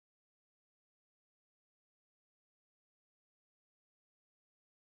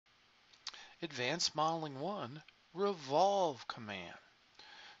Advanced Modeling 1 Revolve command.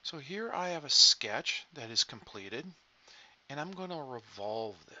 So here I have a sketch that is completed, and I'm going to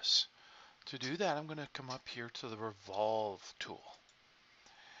revolve this. To do that, I'm going to come up here to the Revolve tool.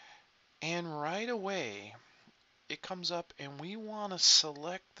 And right away, it comes up and we want to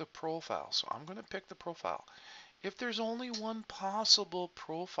select the profile. So I'm going to pick the profile. If there's only one possible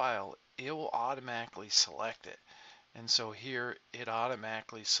profile, it will automatically select it. And so here it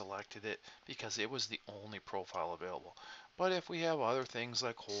automatically selected it because it was the only profile available. But if we have other things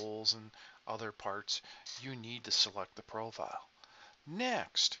like holes and other parts, you need to select the profile.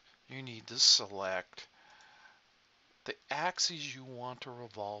 Next, you need to select the axes you want to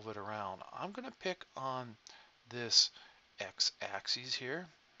revolve it around. I'm going to pick on this X axis here,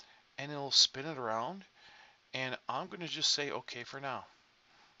 and it'll spin it around, and I'm going to just say OK for now.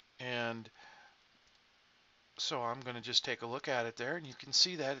 And so I'm going to just take a look at it there, and you can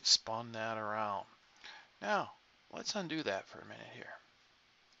see that it spun that around. Now, let's undo that for a minute here.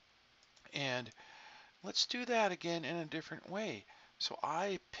 And let's do that again in a different way. So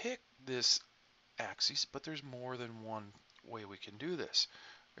I pick this axis, but there's more than one way we can do this.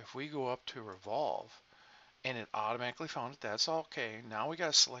 If we go up to revolve, and it automatically found it, that's okay. Now we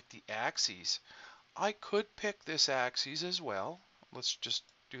got to select the axes. I could pick this axis as well. Let's just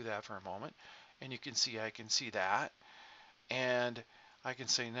do that for a moment. And you can see I can see that. And I can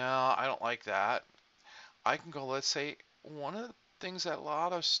say, no, I don't like that. I can go, let's say, one of the things that a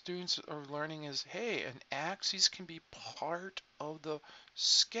lot of students are learning is, hey, an axis can be part of the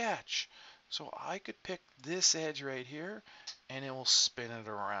sketch. So I could pick this edge right here and it will spin it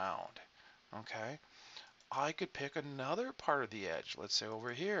around. Okay. I could pick another part of the edge, let's say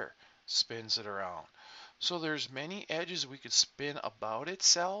over here, spins it around. So there's many edges we could spin about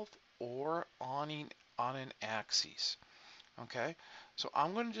itself or on an axis. Okay, so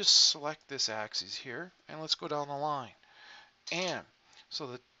I'm going to just select this axis here, and let's go down the line. And so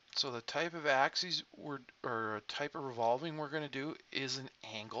the type of axis or type of revolving we're going to do is an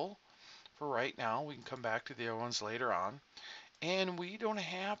angle. For right now, we can come back to the other ones later on. And we don't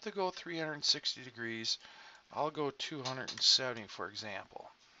have to go 360 degrees. I'll go 270, for example.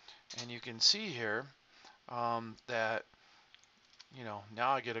 And you can see here that,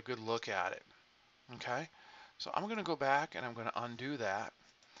 now I get a good look at it. Okay, so I'm going to go back and I'm going to undo that.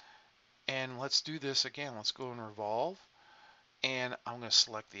 And let's do this again. Let's go and revolve. And I'm going to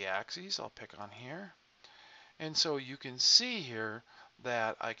select the axes. I'll pick on here. And so you can see here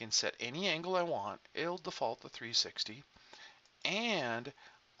that I can set any angle I want. It'll default to 360. And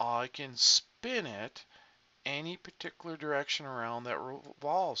I can spin it any particular direction around that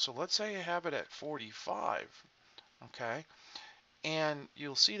revolve. So let's say I have it at 45. Okay. And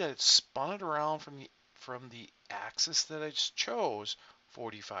you'll see that it spun it around from the axis that I just chose,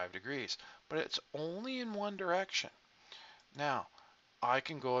 45 degrees, but it's only in one direction. Now, I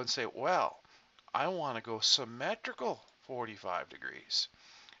can go and say, well, I want to go symmetrical 45 degrees,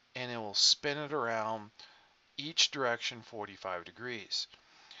 and it will spin it around each direction 45 degrees.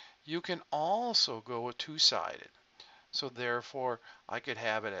 You can also go with two-sided. So therefore, I could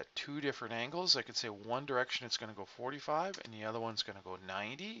have it at two different angles. I could say one direction it's going to go 45 and the other one's going to go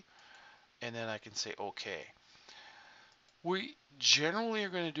 90. And then I can say OK. We generally are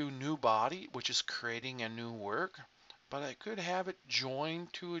going to do new body, which is creating a new work, but I could have it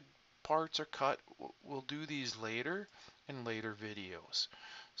joined to parts or cut. We'll do these later in later videos.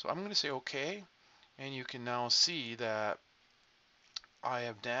 So I'm going to say OK, and you can now see that I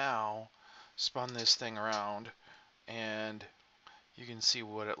have now spun this thing around, and you can see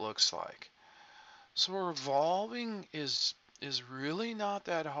what it looks like. So revolving is really not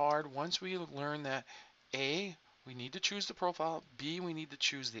that hard once we learn that A, we need to choose the profile, B, we need to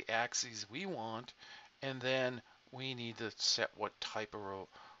choose the axes we want, and then we need to set what type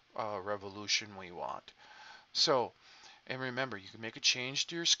of revolution we want. So, and remember, you can make a change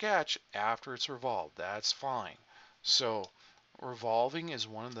to your sketch after it's revolved. That's fine. So, revolving is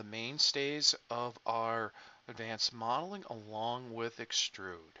one of the mainstays of our advanced modeling along with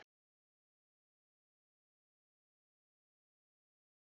extrude.